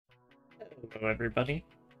Hello everybody.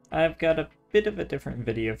 I've got a bit of a different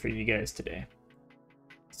video for you guys today.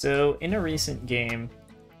 So in a recent game,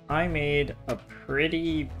 I made a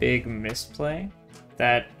pretty big misplay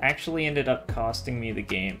that actually ended up costing me the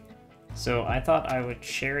game. So I thought I would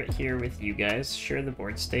share it here with you guys, share the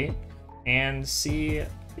board state, and see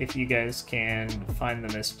if you guys can find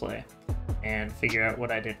the misplay and figure out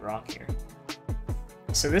what I did wrong here.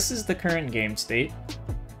 So this is the current game state,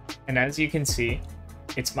 and as you can see,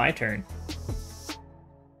 it's my turn.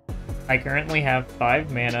 I currently have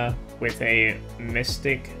 5 mana with a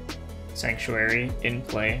Mystic Sanctuary in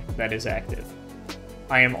play that is active.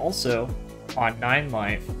 I am also on 9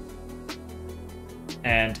 life,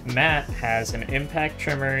 and Matt has an Impact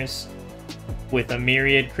Tremors with a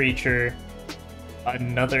Myriad creature,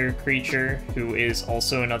 another creature who is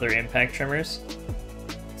also another Impact Tremors.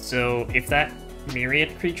 So if that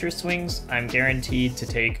Myriad creature swings, I'm guaranteed to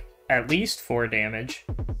take at least 4 damage,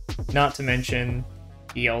 not to mention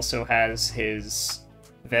he also has his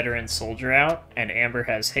Veteran Soldier out, and Amber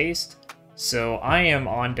has haste, so I am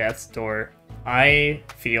on death's door. I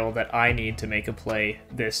feel that I need to make a play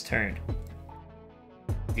this turn.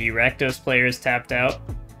 The Rakdos player is tapped out,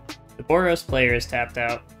 the Boros player is tapped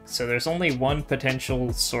out, so there's only one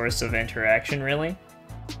potential source of interaction really,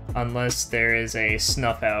 unless there is a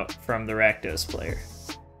snuff out from the Rakdos player.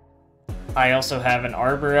 I also have an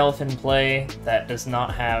Arbor Elf in play that does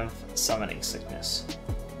not have Summoning Sickness.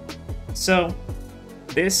 So,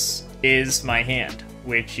 this is my hand,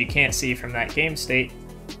 which you can't see from that game state,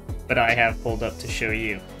 but I have pulled up to show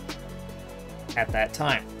you at that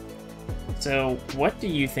time. So, what do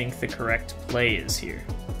you think the correct play is here?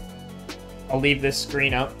 I'll leave this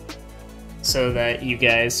screen up so that you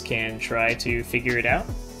guys can try to figure it out,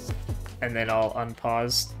 and then I'll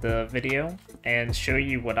unpause the video and show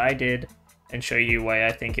you what I did and show you why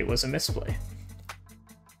I think it was a misplay.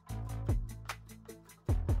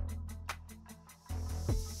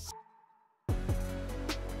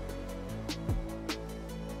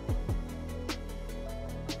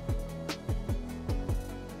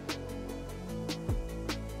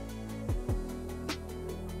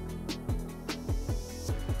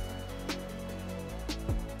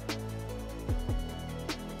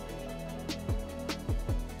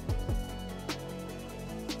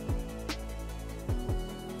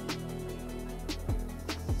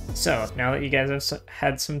 So, now that you guys have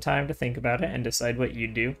had some time to think about it and decide what you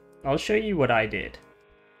do, I'll show you what I did.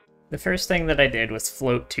 The first thing that I did was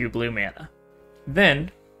float 2 blue mana.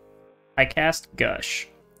 Then, I cast Gush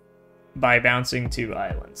by bouncing 2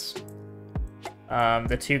 islands.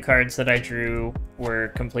 The 2 cards that I drew were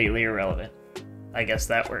completely irrelevant. I guess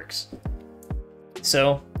that works.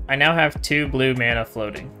 So, I now have 2 blue mana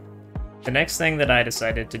floating. The next thing that I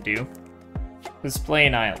decided to do was play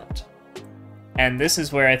an island. And this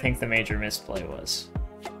is where I think the major misplay was.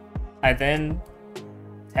 I then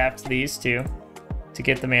tapped these 2 to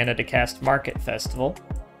get the mana to cast Market Festival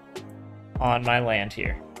on my land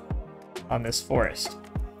here, on this forest.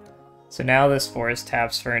 So now this forest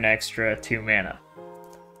taps for an extra 2 mana,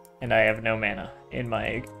 and I have no mana in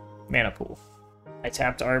my mana pool. I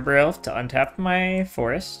tapped Arbor Elf to untap my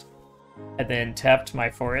forest, and then tapped my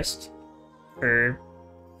forest for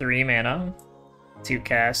 3 mana to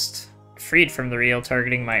cast Freed from the Real,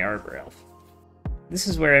 targeting my Arbor Elf. This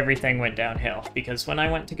is where everything went downhill, because when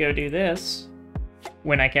I went to go do this,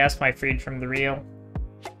 when I cast my Freed from the Real,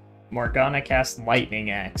 Morgana cast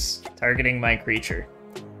Lightning Axe, targeting my creature.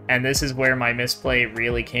 And this is where my misplay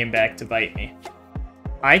really came back to bite me.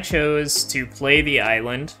 I chose to play the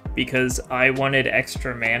island because I wanted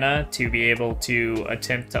extra mana to be able to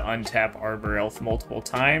attempt to untap Arbor Elf multiple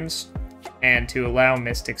times, and to allow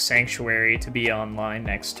Mystic Sanctuary to be online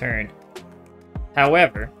next turn.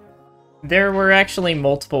 However, there were actually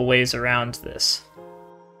multiple ways around this.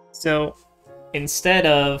 So, instead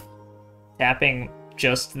of tapping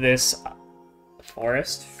just this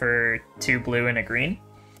forest for 2 blue and a green,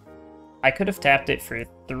 I could have tapped it for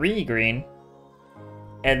 3 green,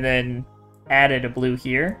 and then added a blue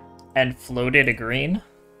here, and floated a green,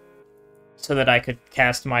 so that I could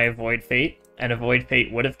cast my Avoid Fate, and Avoid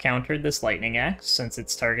Fate would have countered this Lightning Axe, since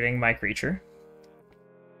it's targeting my creature.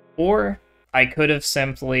 Or I could have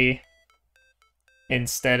simply,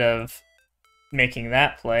 instead of making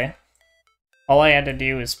that play, all I had to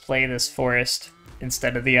do was play this forest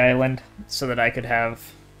instead of the island, so that I could have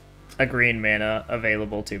a green mana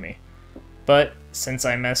available to me. But since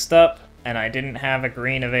I messed up, and I didn't have a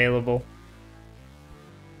green available,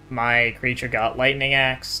 my creature got Lightning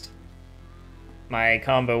Axed, my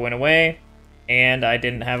combo went away, and I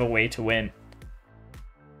didn't have a way to win.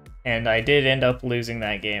 And I did end up losing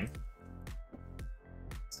that game.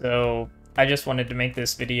 So I just wanted to make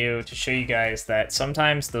this video to show you guys that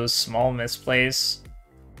sometimes those small misplays,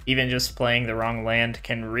 even just playing the wrong land,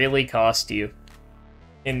 can really cost you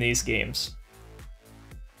in these games.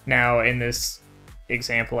 Now, in this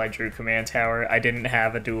example, I drew Command Tower. I didn't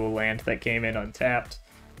have a dual land that came in untapped,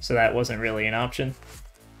 so that wasn't really an option.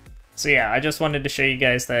 So yeah, I just wanted to show you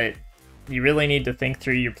guys that you really need to think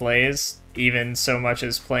through your plays, even so much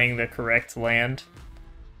as playing the correct land.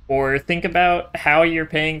 Or think about how you're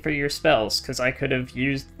paying for your spells, because I could have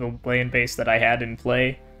used the land base that I had in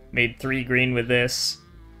play, made 3 green with this,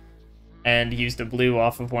 and used a blue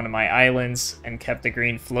off of one of my islands, and kept the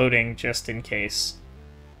green floating just in case.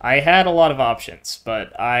 I had a lot of options,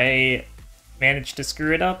 but I managed to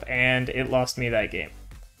screw it up, and it lost me that game.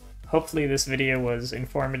 Hopefully this video was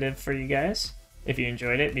informative for you guys. If you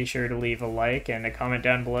enjoyed it, be sure to leave a like and a comment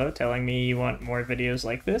down below telling me you want more videos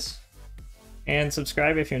like this. And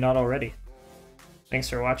subscribe if you're not already. Thanks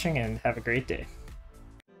for watching and have a great day.